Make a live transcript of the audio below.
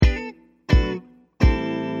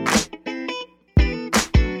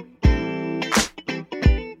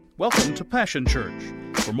Welcome to Passion Church.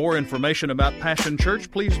 For more information about Passion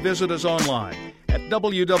Church, please visit us online at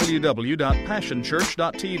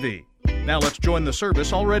www.passionchurch.tv. Now let's join the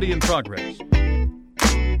service already in progress.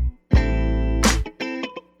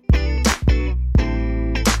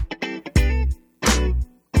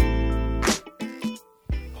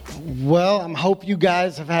 Well, I hope you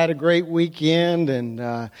guys have had a great weekend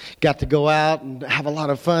and got to go out and have a lot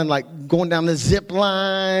of fun, like going down the zip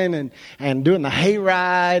line and doing the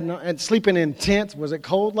hayride and sleeping in tents. Was it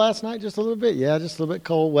cold last night? Just a little bit? Yeah, just a little bit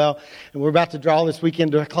cold. Well, and we're about to draw this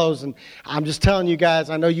weekend to a close, and I'm just telling you guys,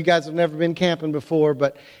 I know you guys have never been camping before,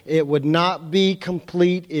 but it would not be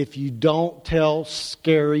complete if you don't tell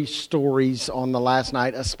scary stories on the last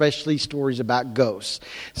night, especially stories about ghosts.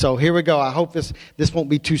 So here we go. I hope this won't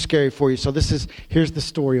be too scary for you. So here's the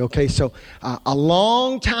story, okay? So a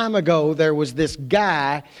long time ago, there was this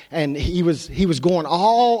guy, and he was going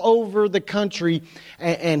all over the country,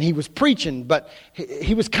 and he was preaching, but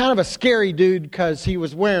he was kind of a scary dude because he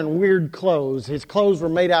was wearing weird clothes. His clothes were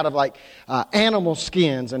made out of like animal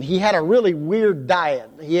skins, and he had a really weird diet.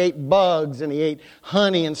 He ate bugs, and he ate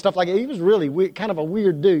honey and stuff like that. He was really weird, kind of a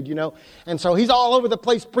weird dude, you know? And so he's all over the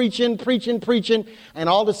place preaching, and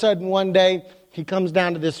all of a sudden one day, he comes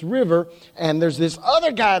down to this river, and there's this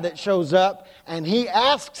other guy that shows up, and he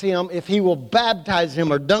asks him if he will baptize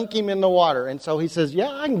him or dunk him in the water. And so he says,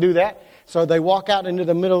 yeah, I can do that. So they walk out into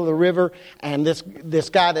the middle of the river, and this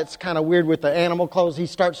guy that's kind of weird with the animal clothes, he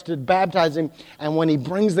starts to baptize him. And when he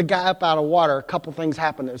brings the guy up out of water, a couple things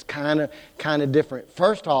happen that was kind of different.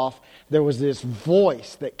 First off, there was this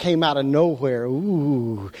voice that came out of nowhere.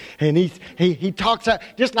 Ooh. And he talks out,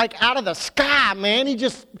 just like out of the sky, man. He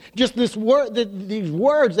just this word, these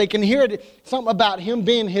words, they can hear it, something about him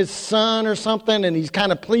being his son or something, and he's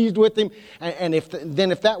kind of pleased with him. And if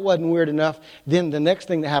that wasn't weird enough, then the next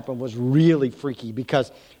thing that happened was really freaky,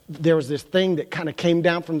 because there was this thing that kind of came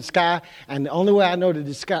down from the sky, and the only way I know to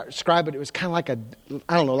describe it, it was kind of like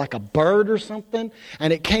like a bird or something,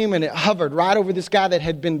 and it came and it hovered right over this guy that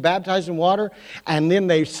had been baptized in water, and then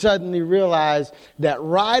they suddenly realized that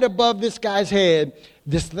right above this guy's head,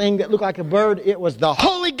 this thing that looked like a bird, it was the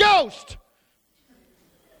Holy Ghost!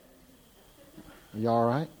 You all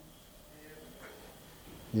right?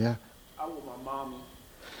 Yeah? I want my mommy.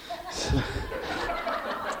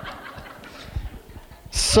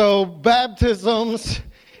 So baptisms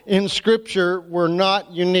in Scripture were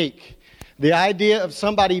not unique. The idea of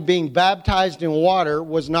somebody being baptized in water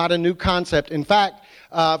was not a new concept. In fact,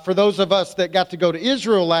 for those of us that got to go to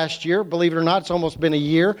Israel last year, believe it or not, it's almost been a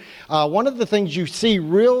year. One of the things you see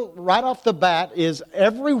right off the bat is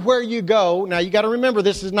everywhere you go. Now you got to remember,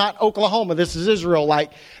 this is not Oklahoma. This is Israel.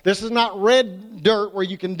 Like, this is not red dirt where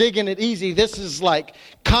you can dig in it easy. This is like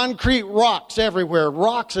concrete rocks everywhere.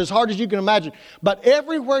 Rocks as hard as you can imagine. But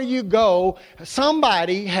everywhere you go,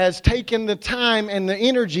 somebody has taken the time and the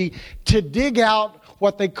energy to dig out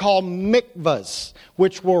what they call mikvahs,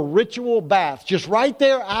 which were ritual baths. Just right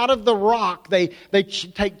there out of the rock, they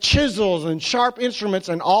take chisels and sharp instruments,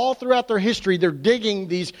 and all throughout their history, they're digging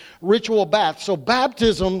these ritual baths. So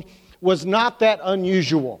baptism was not that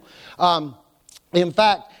unusual. In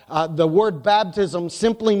fact, the word baptism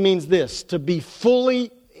simply means this: to be fully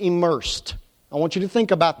immersed. I want you to think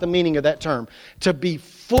about the meaning of that term. To be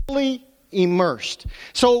fully immersed.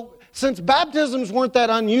 So, since baptisms weren't that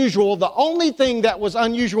unusual, the only thing that was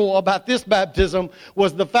unusual about this baptism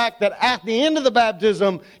was the fact that at the end of the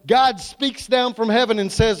baptism, God speaks down from heaven and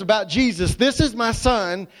says about Jesus, "This is my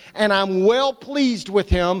son, and I'm well pleased with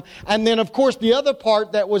him." And then, of course, the other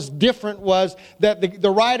part that was different was that the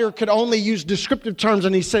writer could only use descriptive terms,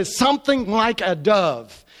 and he says something like a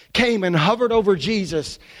dove came and hovered over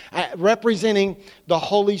Jesus, representing the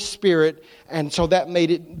Holy Spirit, and so that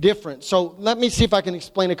made it different. So let me see if I can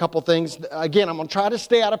explain a couple things. Again, I'm going to try to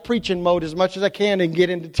stay out of preaching mode as much as I can and get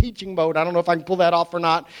into teaching mode. I don't know if I can pull that off or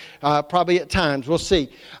not, probably at times. We'll see.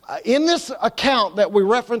 In this account that we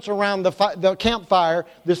reference around the campfire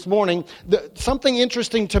this morning, something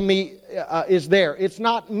interesting to me is there. It's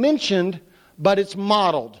not mentioned, but it's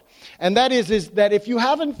modeled. And that is that if you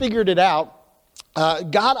haven't figured it out,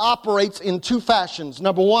 God operates in two fashions.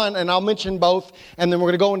 Number one, and I'll mention both, and then we're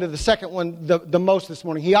going to go into the second one the most this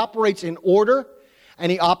morning. He operates in order,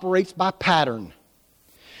 and he operates by pattern.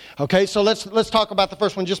 Okay, so let's talk about the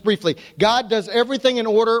first one just briefly. God does everything in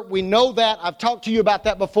order. We know that. I've talked to you about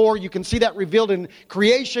that before. You can see that revealed in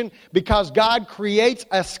creation, because God creates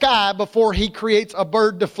a sky before he creates a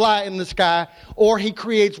bird to fly in the sky, or he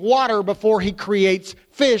creates water before he creates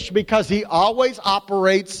fish, because he always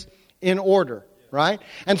operates in order. Right?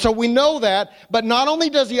 And so we know that, but not only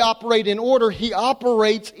does he operate in order, he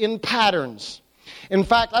operates in patterns. In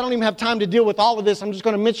fact, I don't even have time to deal with all of this. I'm just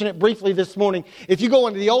going to mention it briefly this morning. If you go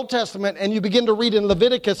into the Old Testament and you begin to read in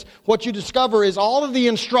Leviticus, what you discover is all of the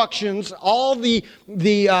instructions, all the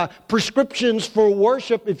prescriptions for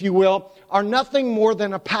worship, if you will, are nothing more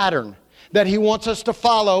than a pattern that he wants us to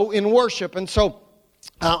follow in worship. And so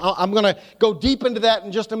I'm going to go deep into that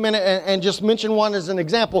in just a minute and just mention one as an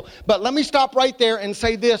example. But let me stop right there and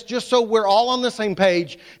say this, just so we're all on the same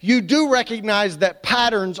page. You do recognize that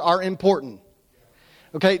patterns are important.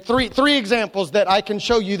 Okay, three examples that I can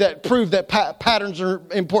show you that prove that patterns are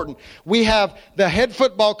important. We have the head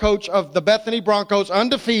football coach of the Bethany Broncos,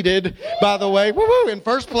 undefeated, by the way, in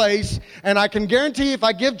first place. And I can guarantee if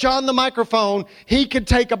I give John the microphone, he could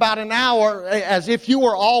take about an hour as if you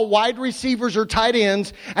were all wide receivers or tight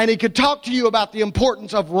ends, and he could talk to you about the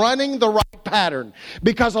importance of running the right pattern.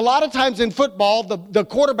 Because a lot of times in football, the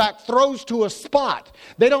quarterback throws to a spot.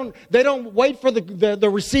 They don't wait for the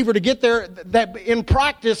receiver to get there. That in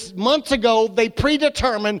practice months ago, they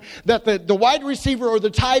predetermined that the wide receiver or the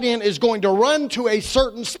tight end is going to run to a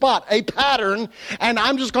certain spot, a pattern, and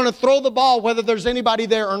I'm just going to throw the ball whether there's anybody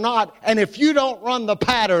there or not. And if you don't run the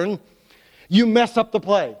pattern, you mess up the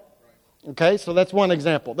play. Okay, so that's one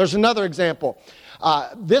example. There's another example.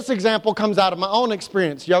 This example comes out of my own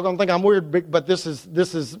experience. Y'all gonna think I'm weird, but this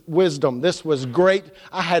is wisdom. This was great.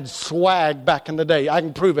 I had swag back in the day. I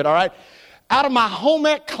can prove it, all right? Out of my home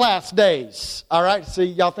ec class days, all right? See,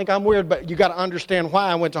 y'all think I'm weird, but you got to understand why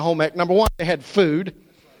I went to home ec. Number one, they had food.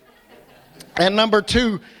 And number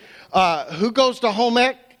two, who goes to home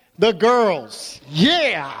ec? The girls.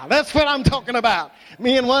 Yeah, that's what I'm talking about.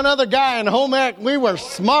 Me and one other guy in home ec, we were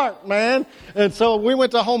smart, man. And so we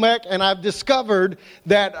went to home ec, and I've discovered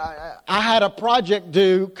that I had a project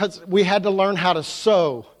due because we had to learn how to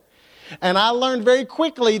sew. And I learned very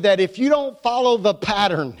quickly that if you don't follow the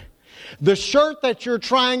pattern, the shirt that you're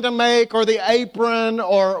trying to make, or the apron,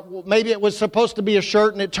 or maybe it was supposed to be a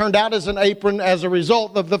shirt and it turned out as an apron as a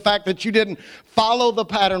result of the fact that you didn't follow the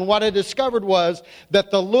pattern, what I discovered was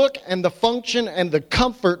that the look and the function and the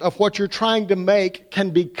comfort of what you're trying to make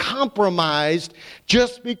can be compromised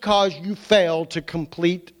just because you fail to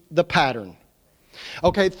complete the pattern.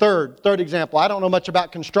 Okay, third example. I don't know much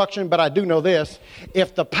about construction, but I do know this.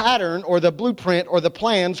 If the pattern or the blueprint or the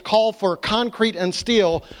plans call for concrete and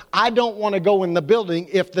steel, I don't want to go in the building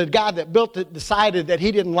if the guy that built it decided that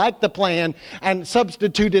he didn't like the plan and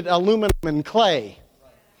substituted aluminum and clay.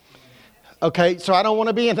 Okay, so I don't want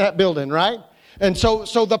to be in that building, right? And so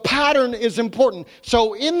the pattern is important.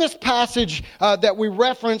 So in this passage that we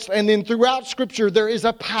referenced, and then throughout Scripture, there is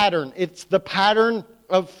a pattern. It's the pattern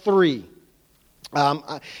of three.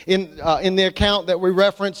 In the account that we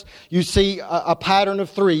reference, you see a pattern of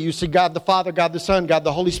three. You see God the Father, God the Son, God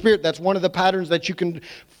the Holy Spirit. That's one of the patterns that you can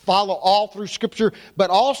follow all through Scripture. But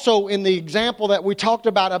also in the example that we talked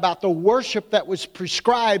about the worship that was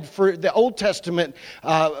prescribed for the Old Testament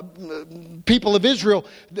people of Israel,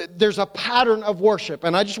 there's a pattern of worship.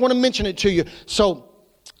 And I just want to mention it to you. So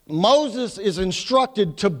Moses is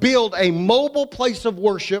instructed to build a mobile place of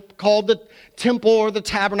worship called the temple or the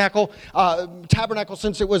tabernacle. Tabernacle,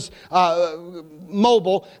 since it was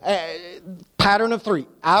mobile. Pattern of three.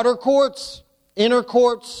 Outer courts, inner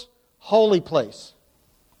courts, holy place.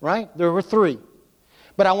 Right? There were three.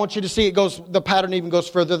 But I want you to see the pattern even goes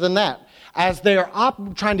further than that. As they're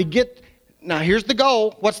trying to get, now here's the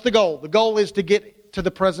goal. What's the goal? The goal is to get to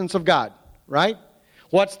the presence of God. Right?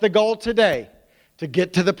 What's the goal today? To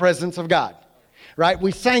get to the presence of God, right?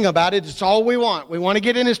 We sang about it. It's all we want. We want to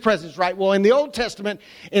get in His presence, right? Well, in the Old Testament,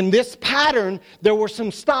 in this pattern, there were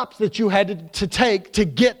some stops that you had to take to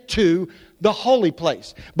get to the holy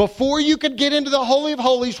place. Before you could get into the Holy of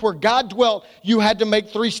Holies where God dwelt, you had to make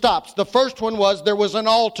three stops. The first one was there was an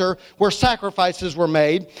altar where sacrifices were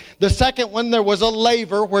made. The second one, there was a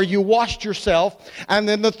laver where you washed yourself. And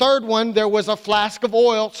then the third one, there was a flask of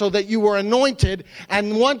oil so that you were anointed.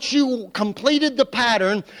 And once you completed the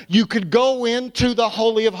pattern, you could go into the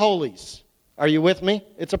Holy of Holies. Are you with me?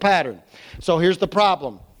 It's a pattern. So here's the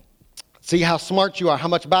problem. See how smart you are, how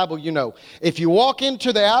much Bible you know. If you walk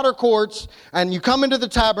into the outer courts and you come into the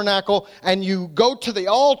tabernacle and you go to the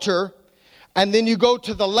altar and then you go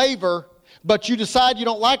to the laver, but you decide you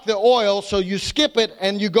don't like the oil, so you skip it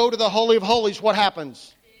and you go to the Holy of Holies, what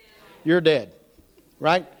happens? You're dead,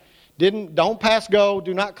 right? Don't pass go.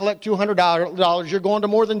 Do not collect $200. You're going to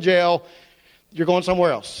more than jail. You're going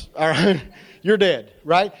somewhere else, all right? You're dead,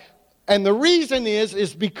 right? And the reason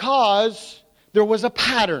is because there was a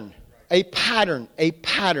pattern. A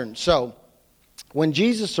pattern. So, when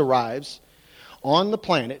Jesus arrives on the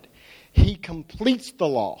planet, He completes the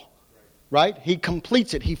law. right? He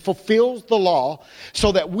completes it. He fulfills the law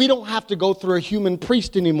so that we don't have to go through a human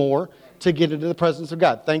priest anymore to get into the presence of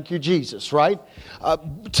God. Thank you, Jesus, right?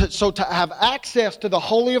 So to have access to the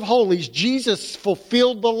Holy of Holies, Jesus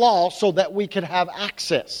fulfilled the law so that we could have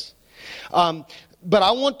access. But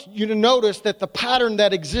I want you to notice that the pattern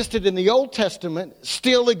that existed in the Old Testament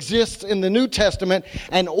still exists in the New Testament.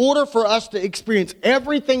 In order for us to experience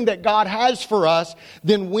everything that God has for us,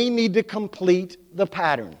 then we need to complete the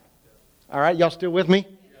pattern. All right, y'all still with me?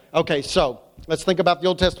 Okay, so let's think about the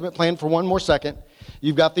Old Testament plan for one more second.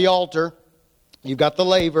 You've got the altar, you've got the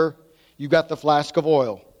laver, you've got the flask of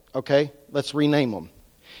oil. Okay, let's rename them.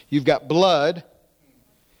 You've got blood,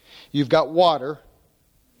 you've got water,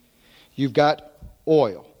 you've got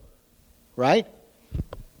oil, right?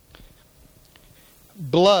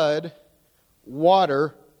 Blood,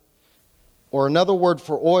 water, or another word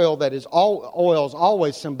for oil that is oil is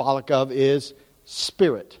always symbolic of is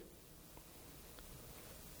spirit.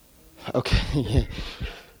 Okay.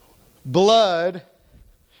 Blood,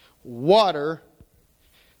 water,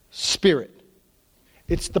 spirit.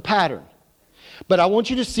 It's the pattern. But I want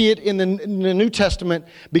you to see it in the New Testament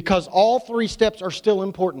because all three steps are still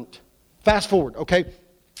important. Fast forward, okay?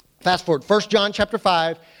 Fast forward. 1 John chapter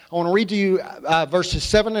 5. I want to read to you verses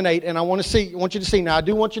 7 and 8, and I want you to see. Now, I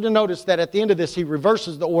do want you to notice that at the end of this, he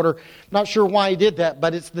reverses the order. Not sure why he did that,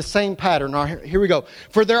 but it's the same pattern. All right, here we go.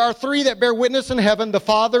 For there are three that bear witness in heaven, the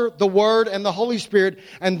Father, the Word, and the Holy Spirit,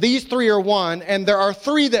 and these three are one. And there are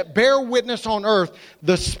three that bear witness on earth,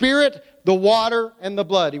 the Spirit, the water, and the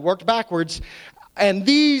blood. He worked backwards. And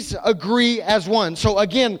these agree as one. So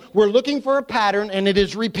again, we're looking for a pattern, and it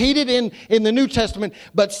is repeated in the New Testament.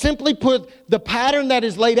 But simply put, the pattern that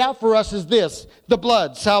is laid out for us is this: the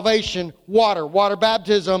blood, salvation, water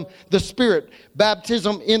baptism, the Spirit,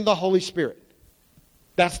 baptism in the Holy Spirit.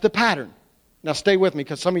 That's the pattern. Now stay with me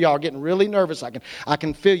because some of y'all are getting really nervous. I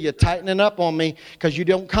can feel you tightening up on me because you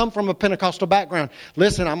don't come from a Pentecostal background.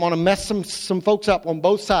 Listen, I'm going to mess some folks up on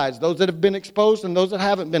both sides. Those that have been exposed and those that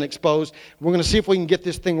haven't been exposed. We're going to see if we can get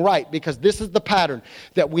this thing right because this is the pattern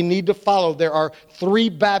that we need to follow. There are three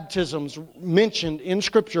baptisms mentioned in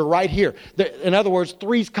Scripture right here. In other words,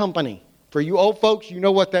 three's company. For you old folks, you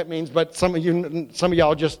know what that means, but some of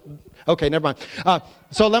y'all just... Okay, never mind.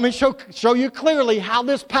 So let me show you clearly how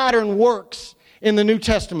this pattern works in the New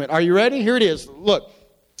Testament. Are you ready? Here it is. Look,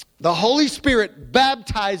 the Holy Spirit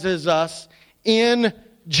baptizes us in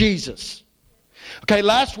Jesus. Okay,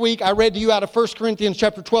 last week I read to you out of 1 Corinthians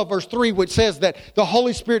chapter 12, verse 3, which says that the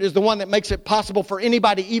Holy Spirit is the one that makes it possible for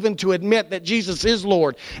anybody even to admit that Jesus is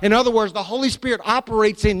Lord. In other words, the Holy Spirit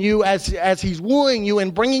operates in you as He's wooing you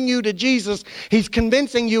and bringing you to Jesus. He's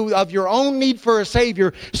convincing you of your own need for a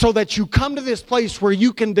Savior so that you come to this place where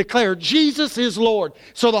you can declare Jesus is Lord.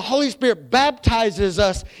 So the Holy Spirit baptizes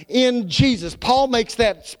us in Jesus. Paul makes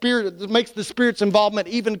the Spirit's involvement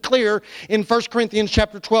even clearer in 1 Corinthians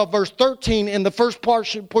chapter 12, verse 13. In the first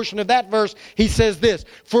portion of that verse, he says this: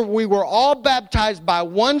 for we were all baptized by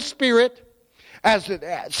one Spirit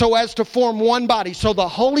so as to form one body. So the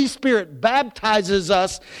Holy Spirit baptizes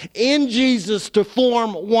us in Jesus to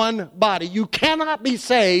form one body. You cannot be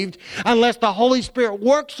saved unless the Holy Spirit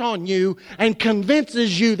works on you and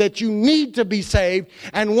convinces you that you need to be saved.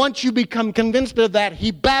 And once you become convinced of that, He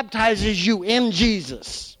baptizes you in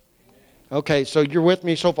Jesus. Okay, so you're with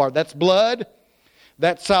me so far. That's blood.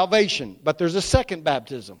 That's salvation. But there's a second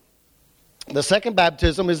baptism. The second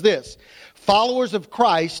baptism is this: followers of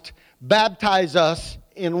Christ baptize us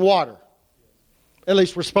in water. At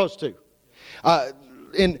least we're supposed to.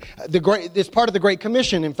 It's part of the Great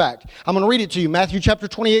Commission, in fact. I'm going to read it to you. Matthew chapter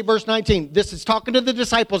 28, verse 19. This is talking to the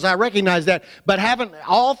disciples. I recognize that. But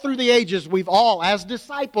all through the ages, we've all, as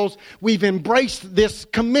disciples, we've embraced this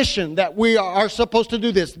commission that we are supposed to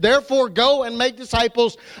do this. Therefore, go and make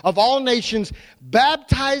disciples of all nations,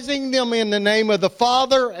 baptizing them in the name of the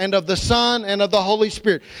Father and of the Son and of the Holy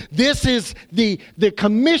Spirit. This is the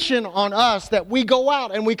commission on us, that we go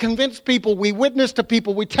out and we convince people, we witness to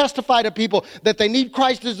people, we testify to people that they need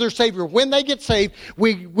Christ as their Savior. When they get saved,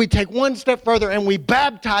 we take one step further and we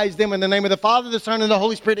baptize them in the name of the Father, the Son, and the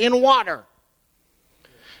Holy Spirit in water.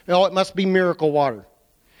 It must be miracle water.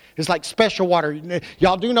 It's like special water.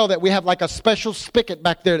 Y'all do know that we have like a special spigot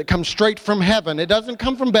back there that comes straight from heaven. It doesn't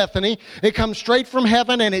come from Bethany. It comes straight from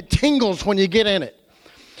heaven, and it tingles when you get in it.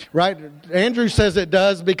 Right? Andrew says it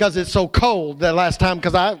does because it's so cold that last time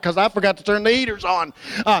because I forgot to turn the heaters on.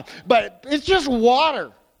 But it's just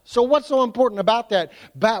water. So what's so important about that?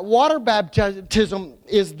 Water baptism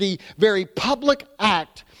is the very public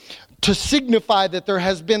act to signify that there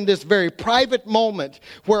has been this very private moment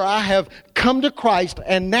where I have come to Christ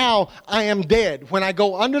and now I am dead. When I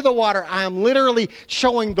go under the water, I am literally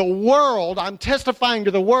showing the world, I'm testifying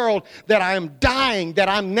to the world that I am dying, that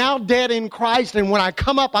I'm now dead in Christ, and when I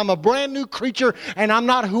come up, I'm a brand new creature and I'm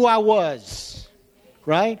not who I was.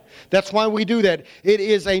 Right? That's why we do that. It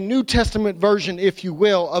is a New Testament version, if you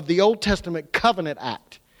will, of the Old Testament covenant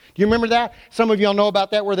act. Do you remember that? Some of y'all know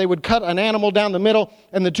about that, where they would cut an animal down the middle,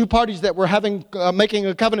 and the two parties that were making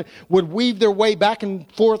a covenant would weave their way back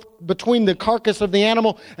and forth between the carcass of the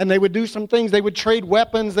animal, and they would do some things. They would trade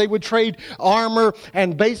weapons, they would trade armor,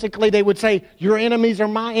 and basically they would say, your enemies are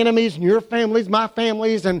my enemies, and your family's my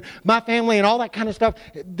families, and my family, and all that kind of stuff.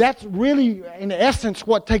 That's really, in essence,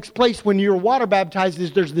 what takes place when you're water baptized,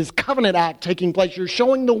 is there's this covenant act taking place. You're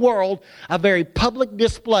showing the world a very public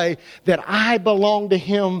display that I belong to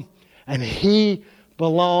Him, and He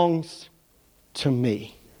belongs to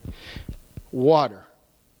me. Water.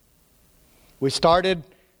 We started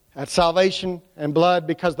at salvation and blood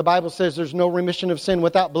because the Bible says there's no remission of sin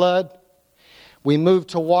without blood. We moved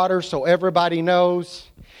to water so everybody knows.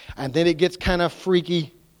 And then it gets kind of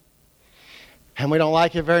freaky. And we don't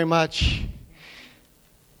like it very much.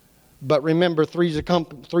 But remember, three's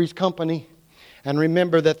company. And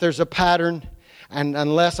remember that there's a pattern. And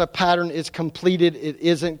unless a pattern is completed, it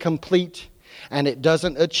isn't complete. And it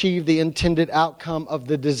doesn't achieve the intended outcome of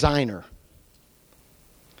the designer.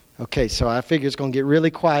 Okay, so I figure it's going to get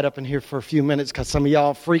really quiet up in here for a few minutes because some of y'all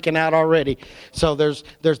are freaking out already. So there's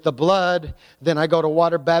the blood. Then I go to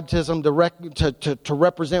water baptism to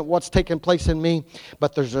represent what's taking place in me.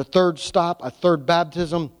 But there's a third stop, a third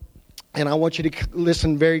baptism. And I want you to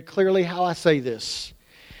listen very clearly how I say this.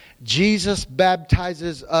 Jesus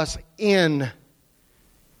baptizes us in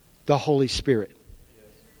the Holy Spirit.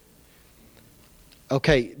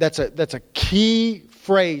 Okay, that's a key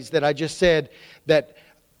phrase that I just said, that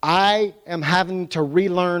I am having to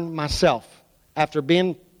relearn myself after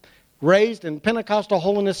being raised in Pentecostal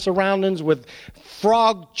holiness surroundings with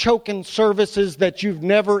frog-choking services that you've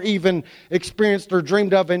never even experienced or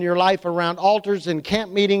dreamed of in your life, around altars and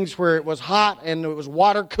camp meetings where it was hot and it was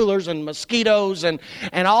water coolers and mosquitoes and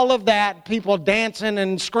all of that, people dancing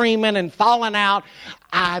and screaming and falling out.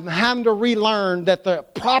 I'm having to relearn that the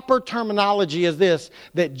proper terminology is this,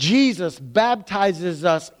 that Jesus baptizes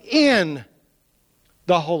us in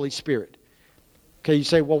the Holy Spirit. Okay, you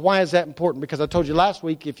say, well, why is that important? Because I told you last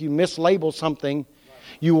week, if you mislabel something,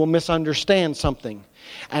 you will misunderstand something.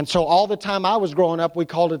 And so all the time I was growing up, we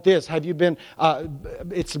called it this. Have you been,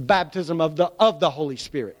 it's baptism of the Holy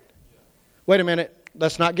Spirit. Wait a minute,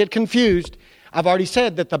 let's not get confused. I've already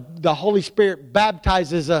said that the Holy Spirit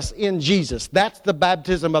baptizes us in Jesus. That's the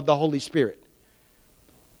baptism of the Holy Spirit.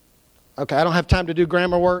 Okay, I don't have time to do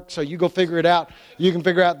grammar work, so you go figure it out. You can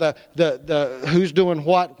figure out the who's doing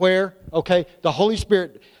what, where. Okay, the Holy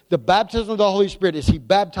Spirit, the baptism of the Holy Spirit is He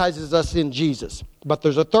baptizes us in Jesus. But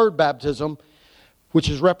there's a third baptism, which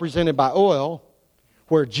is represented by oil,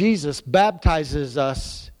 where Jesus baptizes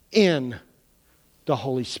us in the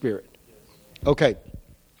Holy Spirit. Okay.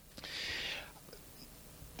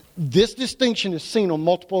 This distinction is seen on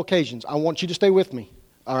multiple occasions. I want you to stay with me,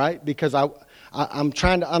 all right? Because I'm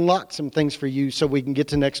trying to unlock some things for you so we can get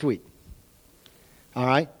to next week. All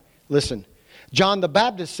right? Listen. John the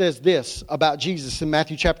Baptist says this about Jesus in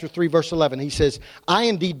Matthew chapter 3, verse 11. He says, I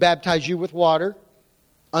indeed baptize you with water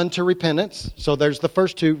unto repentance. So there's the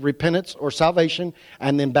first two, repentance or salvation,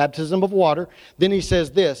 and then baptism of water. Then he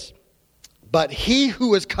says this, but he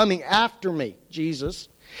who is coming after me, Jesus,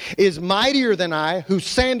 is mightier than I, whose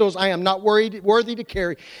sandals I am not worthy to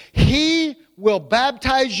carry. He will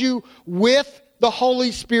baptize you with the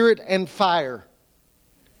Holy Spirit and fire.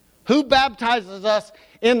 Who baptizes us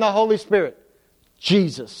in the Holy Spirit?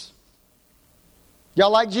 Jesus.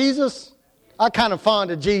 Y'all like Jesus? I'm kind of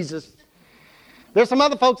fond of Jesus. There's some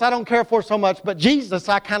other folks I don't care for so much, but Jesus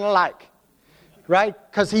I kind of like. Right?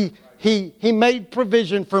 Because He made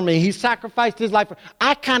provision for me. He sacrificed His life.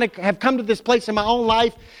 I kind of have come to this place in my own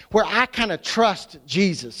life where I kind of trust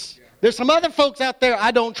Jesus. There's some other folks out there I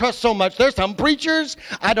don't trust so much. There's some preachers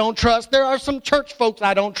I don't trust. There are some church folks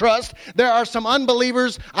I don't trust. There are some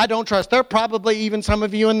unbelievers I don't trust. There are probably even some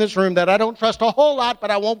of you in this room that I don't trust a whole lot, but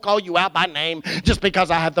I won't call you out by name just because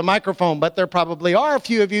I have the microphone. But there probably are a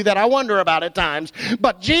few of you that I wonder about at times.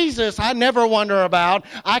 But Jesus, I never wonder about.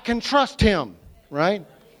 I can trust Him, right?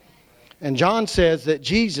 And John says that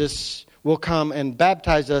Jesus will come and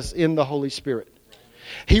baptize us in the Holy Spirit.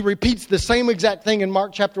 He repeats the same exact thing in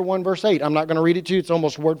Mark chapter 1, verse 8. I'm not going to read it to you. It's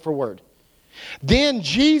almost word for word. Then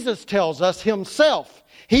Jesus tells us himself.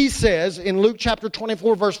 He says in Luke chapter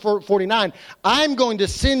 24, verse 49, I'm going to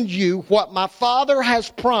send you what my Father has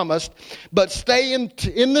promised, but stay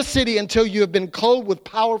in the city until you have been clothed with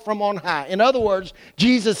power from on high. In other words,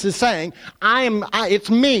 Jesus is saying, it's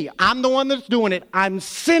me. I'm the one that's doing it. I'm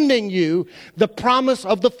sending you the promise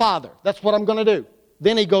of the Father. That's what I'm going to do.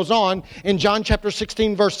 Then he goes on in John chapter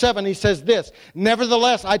 16, verse 7, he says this,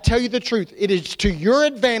 nevertheless, I tell you the truth, it is to your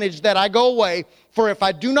advantage that I go away, for if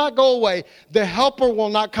I do not go away, the Helper will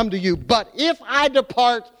not come to you. But if I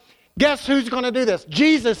depart, guess who's going to do this?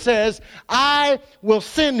 Jesus says, I will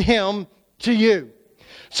send him to you.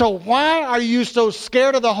 So why are you so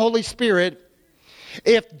scared of the Holy Spirit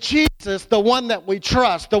if Jesus, the one that we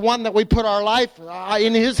trust, the one that we put our life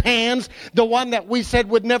in his hands, the one that we said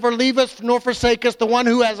would never leave us nor forsake us, the one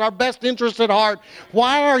who has our best interest at heart,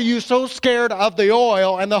 why are you so scared of the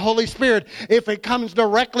oil and the Holy Spirit if it comes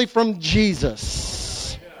directly from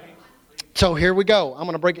Jesus? So here we go. I'm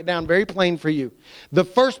going to break it down very plain for you. The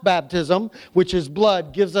first baptism, which is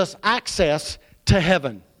blood, gives us access to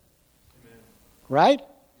heaven. Right?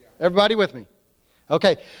 Everybody with me?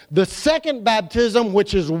 Okay, the second baptism,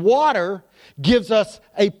 which is water, gives us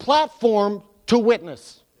a platform to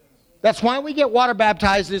witness. That's why we get water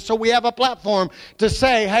baptized, is so we have a platform to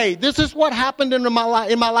say, hey, this is what happened in my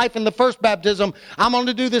life in the first baptism. I'm going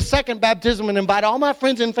to do this second baptism and invite all my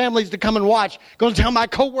friends and families to come and watch. Going to tell my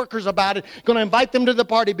coworkers about it. Going to invite them to the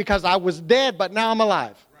party because I was dead, but now I'm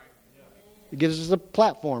alive. It gives us a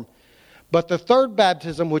platform. But the third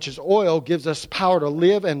baptism, which is oil, gives us power to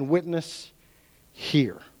live and witness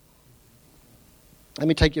here. Let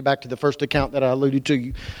me take you back to the first account that I alluded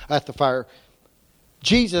to at the fire.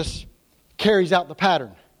 Jesus carries out the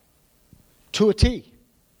pattern to a T.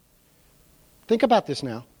 Think about this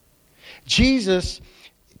now. Jesus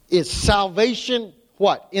is salvation,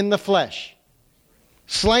 what? In the flesh.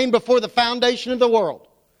 Slain before the foundation of the world.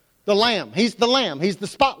 The Lamb. He's the Lamb. He's the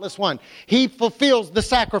spotless one. He fulfills the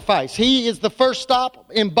sacrifice. He is the first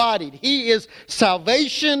stop embodied. He is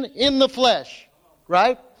salvation in the flesh.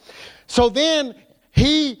 Right? So then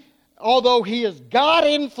although he is God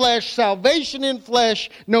in flesh, salvation in flesh,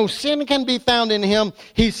 no sin can be found in him,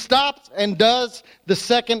 he stops and does the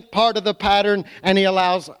second part of the pattern, and he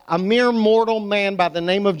allows a mere mortal man by the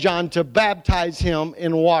name of John to baptize him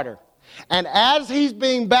in water. And as he's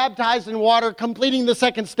being baptized in water, completing the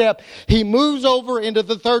second step, he moves over into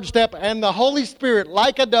the third step, and the Holy Spirit,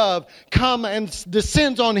 like a dove, comes and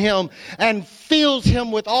descends on him and fills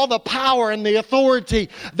him with all the power and the authority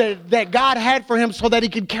that God had for him so that he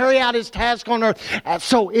could carry out his task on earth.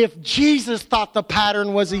 So if Jesus thought the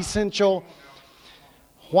pattern was essential,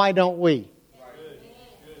 why don't we?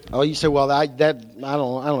 Oh, you say, well, I don't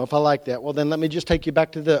know if I like that. Well, then let me just take you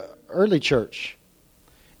back to the early church.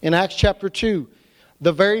 In Acts chapter 2,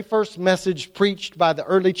 the very first message preached by the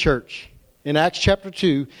early church, in Acts chapter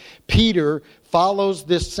 2, Peter follows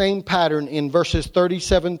this same pattern in verses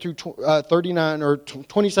 37 through 39, or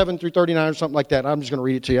 27 through 39, or something like that. I'm just going to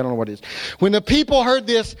read it to you. I don't know what it is. When the people heard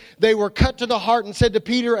this, they were cut to the heart and said to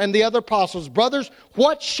Peter and the other apostles, brothers,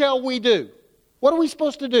 what shall we do? What are we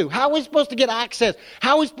supposed to do? How are we supposed to get access?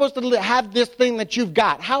 How are we supposed to have this thing that you've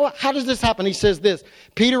got? How does this happen? He says this.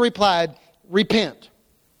 Peter replied, repent.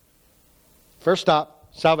 First stop,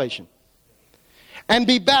 salvation. And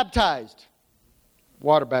be baptized.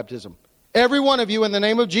 Water baptism. Every one of you in the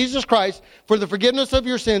name of Jesus Christ for the forgiveness of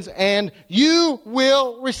your sins, and you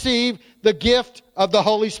will receive the gift of the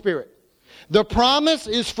Holy Spirit. The promise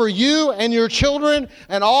is for you and your children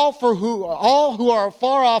and all who are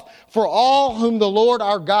far off, for all whom the Lord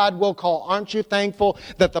our God will call. Aren't you thankful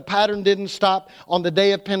that the pattern didn't stop on the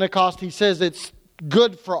day of Pentecost? He says it's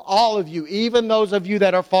good for all of you, even those of you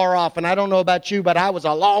that are far off. And I don't know about you, but I was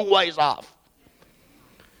a long ways off.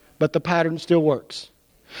 But the pattern still works.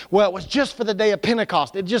 Well, it was just for the day of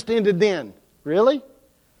Pentecost. It just ended then. Really?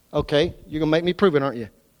 Okay, you're going to make me prove it, aren't you?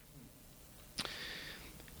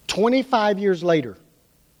 25 years later,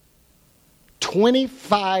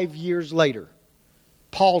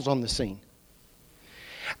 Paul's on the scene.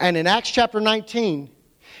 And in Acts chapter 19,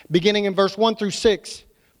 beginning in verse 1 through 6,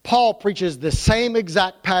 Paul preaches the same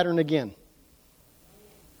exact pattern again.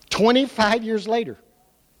 25 years later.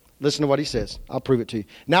 Listen to what he says. I'll prove it to you.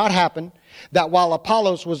 Now it happened that while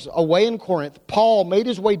Apollos was away in Corinth, Paul made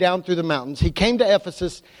his way down through the mountains. He came to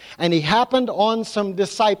Ephesus, and he happened on some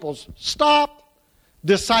disciples. Stop.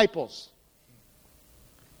 Disciples.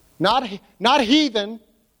 Not heathen,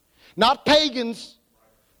 not pagans,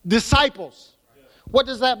 disciples. What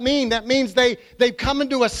does that mean? That means they've come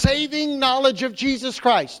into a saving knowledge of Jesus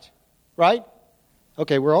Christ. Right?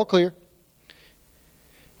 Okay, we're all clear.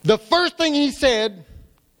 The first thing he said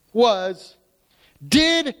was,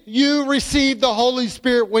 did you receive the Holy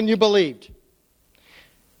Spirit when you believed?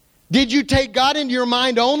 Did you take God into your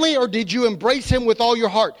mind only, or did you embrace Him with all your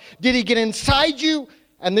heart? Did He get inside you?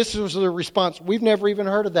 And this was the response. We've never even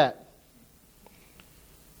heard of that.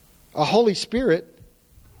 A Holy Spirit,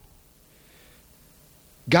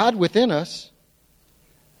 God within us.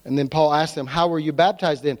 And then Paul asked them, how were you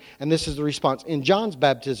baptized then? And this is the response. In John's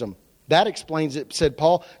baptism. That explains it, said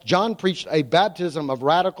Paul. John preached a baptism of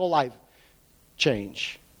radical life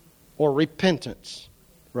change or repentance.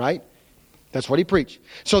 Right? That's what he preached.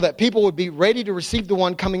 So that people would be ready to receive the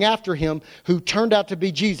one coming after him who turned out to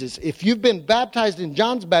be Jesus. If you've been baptized in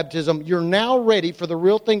John's baptism, you're now ready for the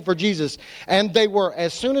real thing for Jesus. And they were,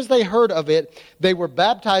 as soon as they heard of it, they were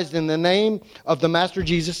baptized in the name of the Master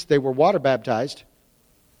Jesus. They were water baptized.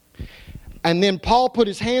 And then Paul put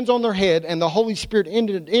his hands on their head and the Holy Spirit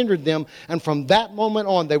entered them. And from that moment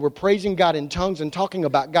on, they were praising God in tongues and talking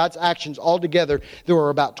about God's actions all together. There were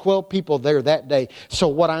about 12 people there that day. So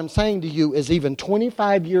what I'm saying to you is even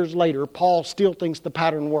 25 years later, Paul still thinks the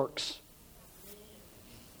pattern works.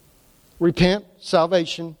 Repent,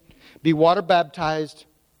 salvation, be water baptized,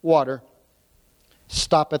 water,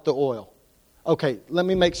 stop at the oil. Okay, let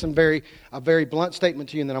me make a very blunt statement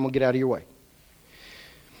to you and then I'm going to get out of your way.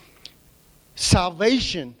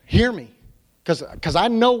 Salvation, hear me, because I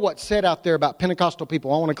know what's said out there about Pentecostal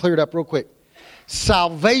people. I want to clear it up real quick.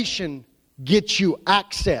 Salvation gets you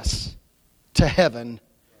access to heaven,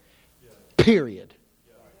 period.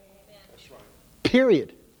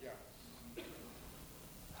 Period.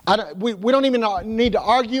 We don't even need to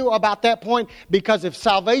argue about that point, because if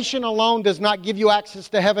salvation alone does not give you access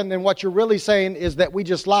to heaven, then what you're really saying is that we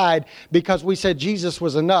just lied because we said Jesus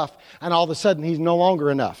was enough and all of a sudden He's no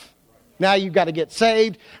longer enough. Now you've got to get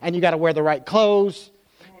saved, and you've got to wear the right clothes,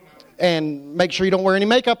 and make sure you don't wear any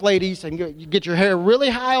makeup, ladies, and you get your hair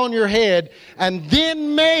really high on your head, and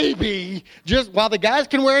then maybe, just while the guys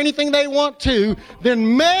can wear anything they want to,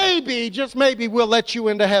 then maybe, just maybe, we'll let you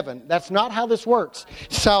into heaven. That's not how this works.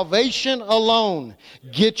 Salvation alone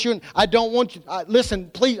gets you in. I don't want you,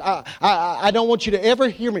 listen, please, I don't want you to ever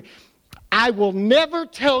hear me. I will never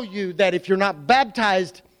tell you that if you're not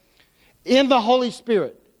baptized in the Holy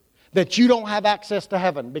Spirit, that you don't have access to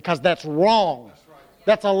heaven, because that's wrong.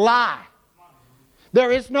 That's a lie.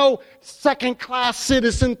 There is no second-class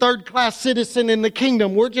citizen, third-class citizen in the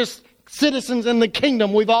kingdom. We're just citizens in the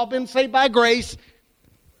kingdom. We've all been saved by grace.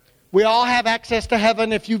 We all have access to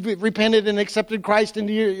heaven if you've repented and accepted Christ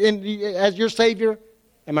as your Savior.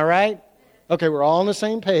 Am I right? Okay, we're all on the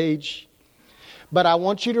same page. But I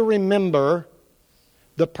want you to remember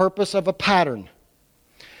the purpose of a pattern.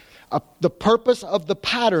 The purpose of the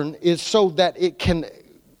pattern is so that it can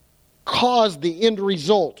cause the end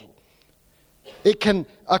result. It can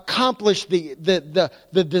accomplish the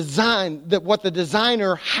design, that what the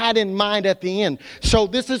designer had in mind at the end. So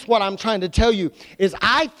this is what I'm trying to tell you, is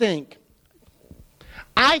I think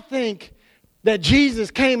that Jesus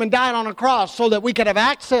came and died on a cross so that we could have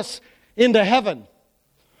access into heaven.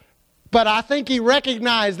 But I think He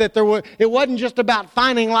recognized that it wasn't just about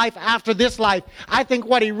finding life after this life. I think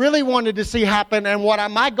what He really wanted to see happen, and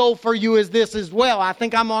my goal for you is this as well, I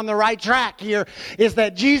think I'm on the right track here, is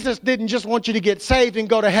that Jesus didn't just want you to get saved and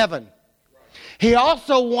go to heaven. He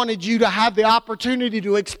also wanted you to have the opportunity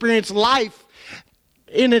to experience life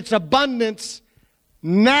in its abundance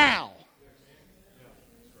now.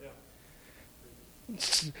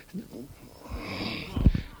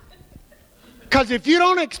 Because if you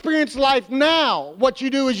don't experience life now, what you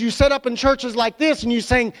do is you set up in churches like this and you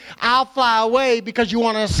sing, I'll fly away, because you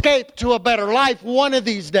want to escape to a better life one of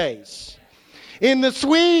these days. In the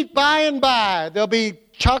sweet by and by, there'll be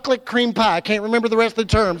chocolate cream pie. I can't remember the rest of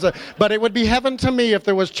the terms, but it would be heaven to me if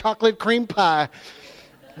there was chocolate cream pie.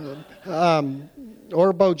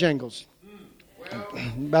 Or Bojangles.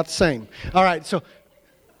 About the same. All right, so...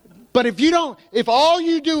 But if all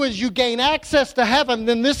you do is you gain access to heaven,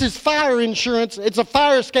 then this is fire insurance. It's a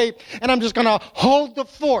fire escape, and I'm just going to hold the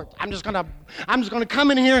fort. I'm just going to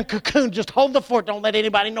come in here and cocoon. Just hold the fort. Don't let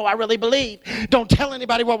anybody know I really believe. Don't tell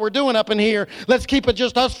anybody what we're doing up in here. Let's keep it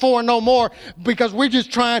just us four and no more, because we're just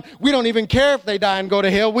trying. We don't even care if they die and go to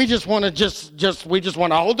hell. We just want to we just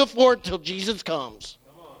want to hold the fort till Jesus comes.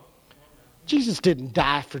 Jesus didn't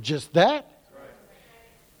die for just that.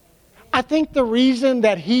 I think the reason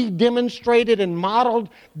that He demonstrated and modeled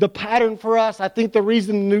the pattern for us, I think the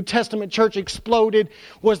reason the New Testament church exploded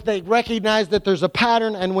was they recognized that there's a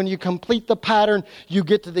pattern, and when you complete the pattern, you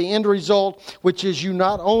get to the end result, which is you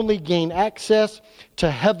not only gain access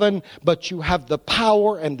to heaven, but you have the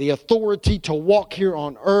power and the authority to walk here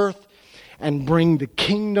on earth and bring the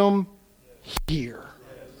kingdom here.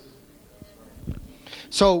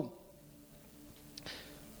 So,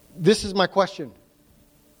 this is my question.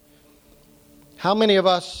 How many of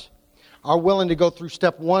us are willing to go through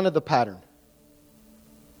step 1 of the pattern?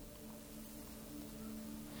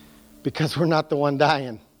 Because we're not the one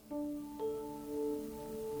dying.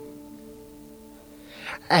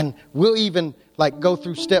 And we'll even go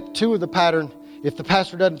through step 2 of the pattern if the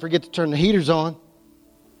pastor doesn't forget to turn the heaters on.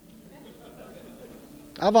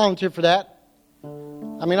 I volunteer for that.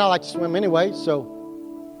 I mean, I like to swim anyway, so.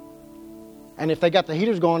 And if they got the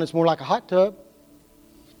heaters going, it's more like a hot tub.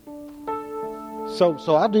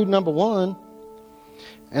 So I'll do number 1.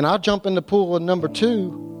 And I'll jump in the pool of number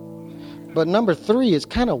 2. But number 3 is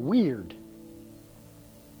kind of weird.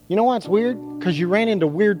 You know why it's weird? Because you ran into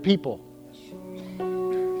weird people.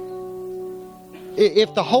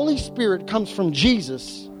 If the Holy Spirit comes from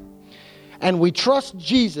Jesus and we trust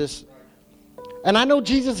Jesus, and I know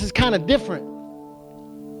Jesus is kind of different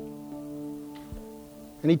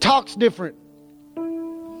and he talks different,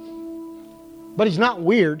 but he's not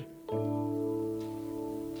weird,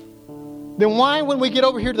 then why, when we get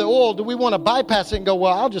over here to the oil, do we want to bypass it and go,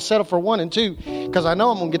 well, I'll just settle for 1 and 2 because I know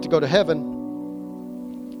I'm going to get to go to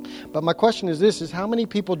heaven? But my question is this, is how many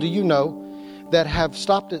people do you know that have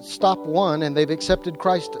stopped at stop 1 and they've accepted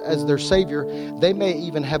Christ as their Savior? They may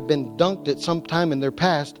even have been dunked at some time in their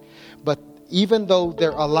past, but even though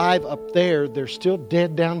they're alive up there, they're still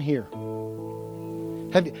dead down here.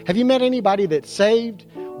 Have you met anybody that's saved,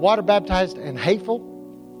 water baptized, and hateful?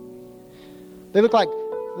 They look like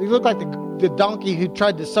the donkey who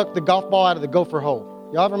tried to suck the golf ball out of the gopher hole.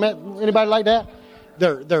 Y'all ever met anybody like that?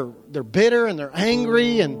 They're bitter and they're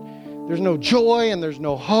angry and there's no joy and there's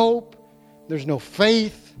no hope. There's no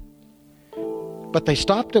faith. But they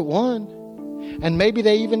stopped at 1. And maybe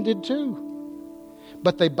they even did 2.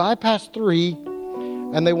 But they bypassed 3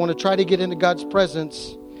 and they want to try to get into God's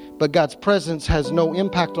presence. But God's presence has no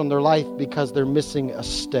impact on their life because they're missing a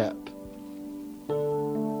step.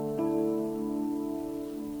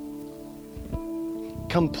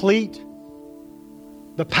 Complete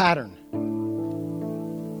the pattern.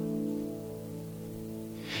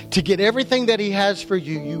 To get everything that He has for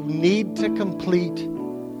you, you need to complete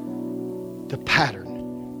the pattern.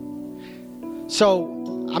 So,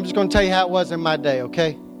 I'm just going to tell you how it was in my day,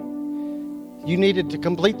 okay? You needed to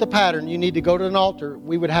complete the pattern. You need to go to an altar.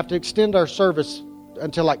 We would have to extend our service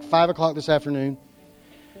until 5 o'clock this afternoon.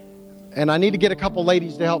 And I need to get a couple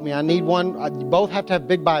ladies to help me. I need one. You both have to have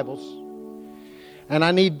big Bibles. And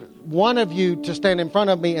I need one of you to stand in front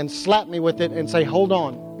of me and slap me with it and say, hold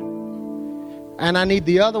on. And I need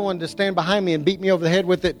the other one to stand behind me and beat me over the head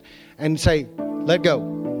with it and say, let go.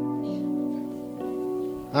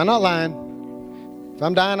 I'm not lying. If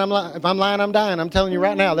I'm dying, I'm lying. If I'm lying, I'm dying. I'm telling you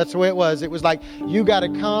right now, that's the way it was. It was like, you got to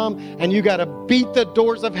come and you got to beat the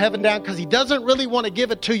doors of heaven down because He doesn't really want to give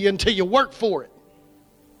it to you until you work for it.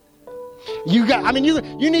 You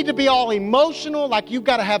need to be all emotional, like you've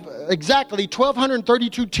got to have exactly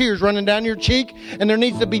 1,232 tears running down your cheek, and there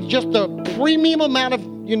needs to be just a premium amount of,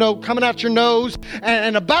 coming out your nose.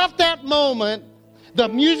 And about that moment, the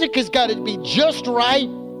music has got to be just right.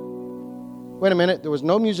 Wait a minute, there was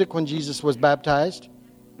no music when Jesus was baptized.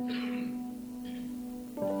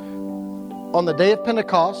 On the day of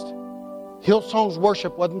Pentecost, Hillsong's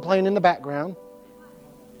worship wasn't playing in the background.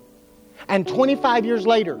 And 25 years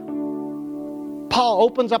later, Paul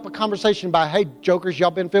opens up a conversation by, hey, jokers,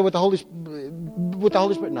 y'all been filled with the Holy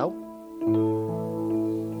Spirit? No.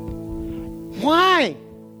 Why?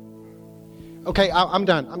 Okay, I'm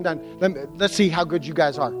done. Let's see how good you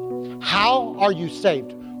guys are. How are you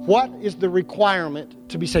saved? What is the requirement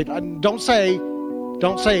to be saved? Don't say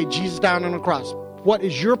Jesus died on the cross. What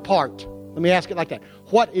is your part? Let me ask it like that.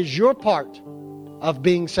 What is your part of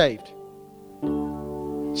being saved?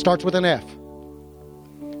 Starts with an F.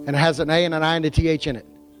 And it has an A and an I and a TH in it.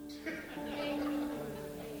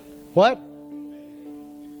 What?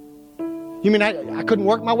 You mean I couldn't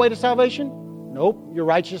work my way to salvation? Nope. Your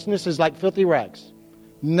righteousness is like filthy rags.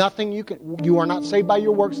 Nothing you are not saved by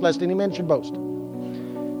your works, lest any man should boast.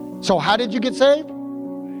 So how did you get saved?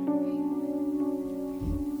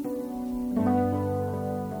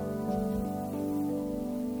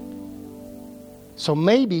 So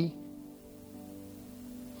maybe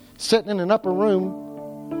sitting in an upper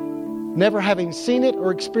room, never having seen it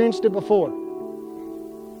or experienced it before,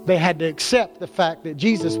 they had to accept the fact that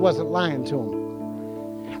Jesus wasn't lying to them.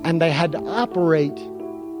 And they had to operate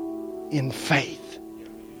in faith.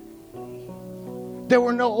 There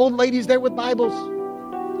were no old ladies there with Bibles.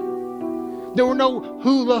 There were no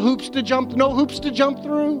hula hoops to jump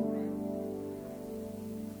through.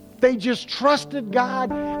 They just trusted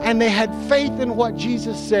God and they had faith in what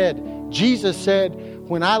Jesus said. Jesus said,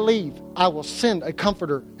 when I leave, I will send a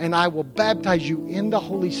comforter and I will baptize you in the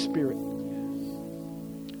Holy Spirit.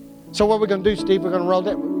 So what are we going to do, Steve? We're going to roll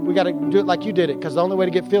that. We got to do it like you did it, because the only way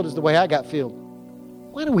to get filled is the way I got filled.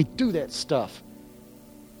 Why do we do that stuff?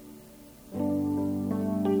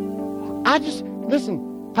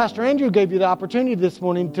 Listen, Pastor Andrew gave you the opportunity this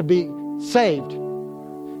morning to be saved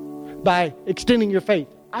by extending your faith.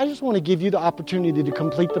 I just want to give you the opportunity to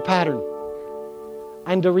complete the pattern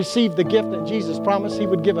and to receive the gift that Jesus promised He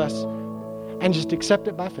would give us and just accept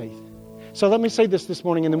it by faith. So let me say this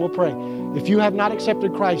morning and then we'll pray. If you have not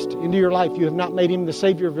accepted Christ into your life, you have not made Him the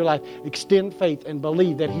Savior of your life, extend faith and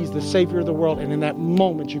believe that He's the Savior of the world, and in that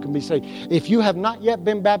moment you can be saved. If you have not yet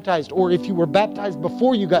been baptized, or if you were baptized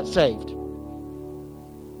before you got saved,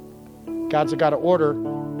 God's a God of order.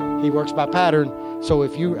 He works by pattern. So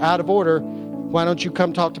if you're out of order, why don't you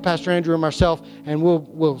come talk to Pastor Andrew and myself, and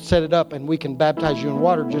we'll set it up and we can baptize you in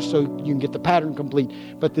water just so you can get the pattern complete.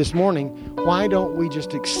 But this morning, why don't we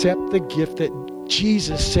just accept the gift that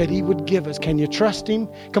Jesus said He would give us? Can you trust Him?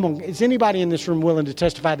 Come on, is anybody in this room willing to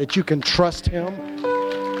testify that you can trust Him?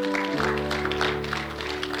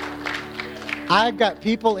 I've got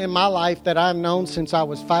people in my life that I've known since I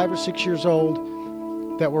was 5 or 6 years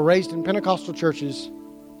old that were raised in Pentecostal churches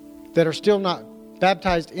that are still not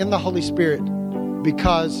baptized in the Holy Spirit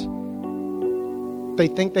because they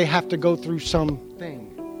think they have to go through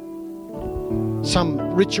something, some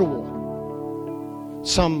ritual,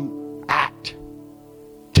 some act.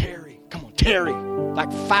 Tarry. Come on, tarry.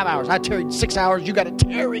 Like 5 hours. I tarried 6 hours. You got to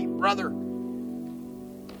tarry, brother.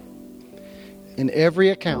 In every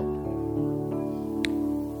account.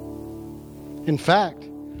 In fact,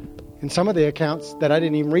 in some of the accounts that I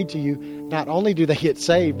didn't even read to you, not only do they get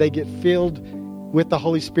saved, they get filled with the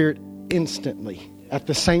Holy Spirit instantly at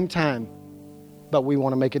the same time. But we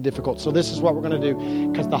want to make it difficult. So this is what we're going to do,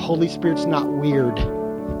 because the Holy Spirit's not weird.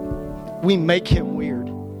 We make Him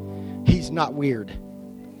weird. He's not weird.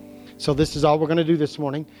 So this is all we're going to do this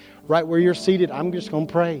morning. Right where you're seated, I'm just going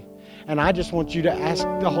to pray. And I just want you to ask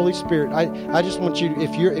the Holy Spirit. I just want you,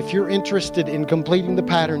 if you're interested in completing the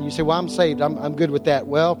pattern, you say, well, I'm saved. I'm good with that.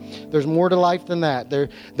 Well, there's more to life than that.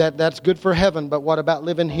 That's good for heaven, but what about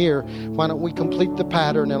living here? Why don't we complete the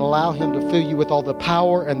pattern and allow Him to fill you with all the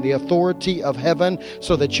power and the authority of heaven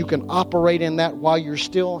so that you can operate in that while you're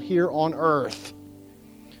still here on earth?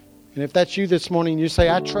 And if that's you this morning, you say,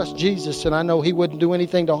 I trust Jesus and I know He wouldn't do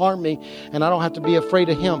anything to harm me and I don't have to be afraid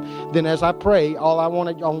of Him, then as I pray, all I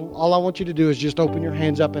want you to do is just open your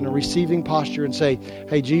hands up in a receiving posture and say,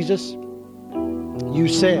 hey, Jesus, you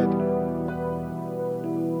said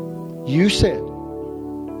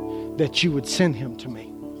that you would send Him to me.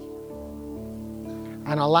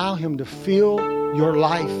 And allow Him to fill your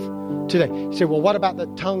life today. You say, well, what about the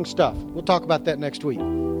tongue stuff? We'll talk about that next week.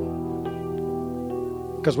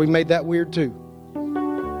 Because we made that weird too.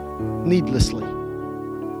 Needlessly.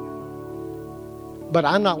 But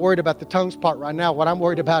I'm not worried about the tongues part right now. What I'm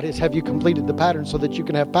worried about is, have you completed the pattern so that you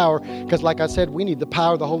can have power? Because like I said, we need the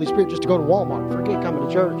power of the Holy Spirit just to go to Walmart. Forget coming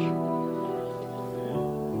to church.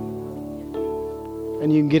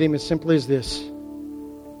 And you can get Him as simply as this.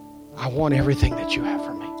 I want everything that you have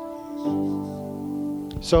for me.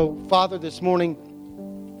 So, Father, this morning,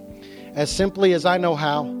 as simply as I know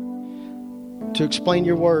how, to explain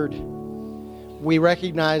your word, we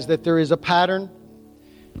recognize that there is a pattern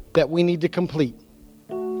that we need to complete.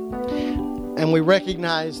 And we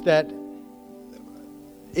recognize that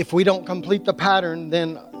if we don't complete the pattern,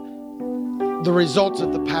 then the results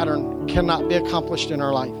of the pattern cannot be accomplished in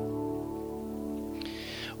our life.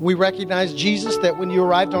 We recognize, Jesus, that when you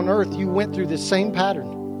arrived on earth, you went through this same pattern.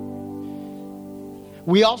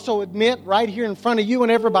 We also admit right here in front of you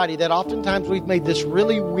and everybody that oftentimes we've made this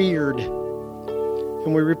really weird.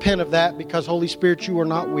 And we repent of that, because Holy Spirit, you are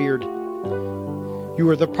not weird. You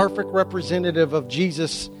are the perfect representative of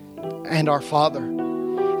Jesus and our Father.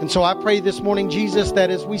 And so I pray this morning, Jesus, that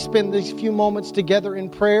as we spend these few moments together in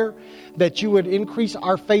prayer, that you would increase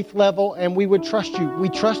our faith level and we would trust you. We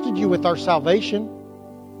trusted you with our salvation.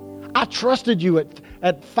 I trusted you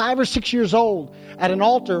at 5 or 6 years old at an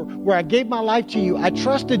altar where I gave my life to you. I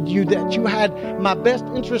trusted you that you had my best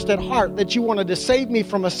interest at heart, that you wanted to save me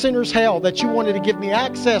from a sinner's hell, that you wanted to give me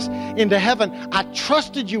access into heaven. I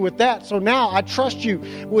trusted you with that. So now I trust you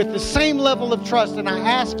with the same level of trust. And I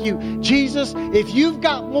ask you, Jesus, if you've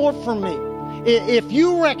got more for me, if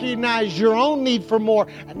you recognize your own need for more,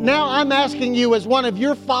 now I'm asking you as one of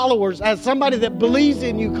your followers, as somebody that believes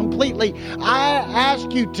in you completely, I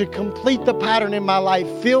ask you to complete the pattern in my life.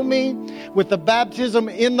 Fill me with the baptism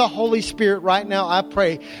in the Holy Spirit right now, I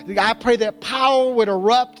pray. I pray that power would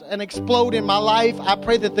erupt and explode in my life. I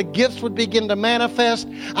pray that the gifts would begin to manifest.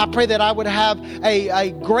 I pray that I would have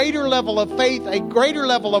a greater level of faith, a greater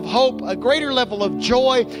level of hope, a greater level of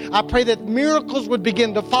joy. I pray that miracles would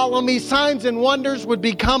begin to follow me. Signs and wonders would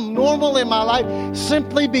become normal in my life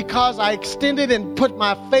simply because I extended and put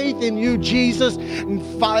my faith in you, Jesus.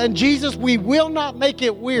 And Jesus, we will not make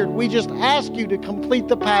it weird. We just ask you to complete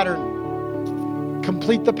the pattern.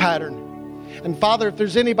 Complete the pattern. And Father, if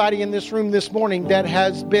there's anybody in this room this morning that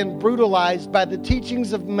has been brutalized by the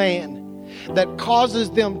teachings of man, that causes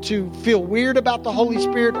them to feel weird about the Holy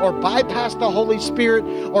Spirit or bypass the Holy Spirit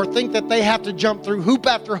or think that they have to jump through hoop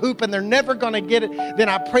after hoop and they're never going to get it, then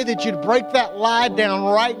I pray that you'd break that lie down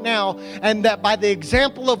right now, and that by the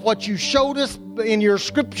example of what you showed us in your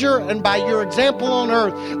scripture and by your example on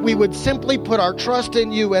earth, we would simply put our trust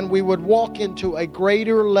in you and we would walk into a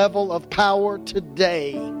greater level of power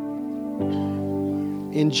today.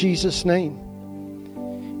 In Jesus' name.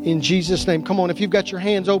 In Jesus' name. Come on, if you've got your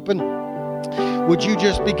hands open, would you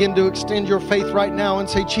just begin to extend your faith right now and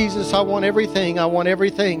say, Jesus, I want everything. I want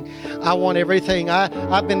everything. I want everything.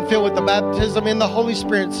 I've been filled with the baptism in the Holy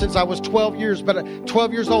Spirit since I was 12 years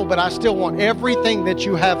old, but I still want everything that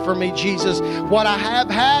you have for me, Jesus. What I have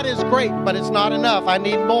had is great, but it's not enough. I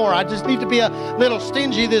need more. I just need to be a little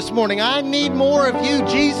stingy this morning. I need more of you,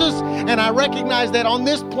 Jesus. And I recognize that on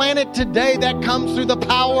this planet today, that comes through the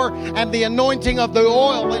power and the anointing of the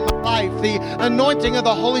oil in my life, the anointing of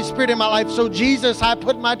the Holy Spirit in my life. So Jesus, I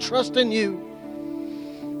put my trust in you.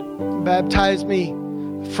 Baptize me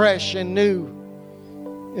fresh and new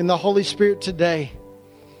in the Holy Spirit today,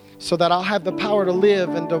 so that I'll have the power to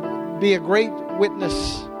live and to be a great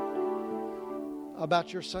witness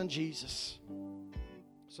about your Son Jesus.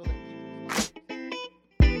 So that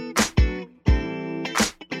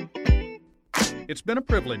It's been a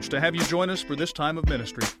privilege to have you join us for this time of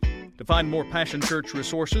ministry. To find more Passion Church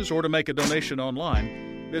resources or to make a donation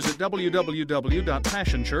online, visit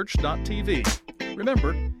www.passionchurch.tv.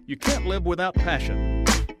 Remember, you can't live without passion.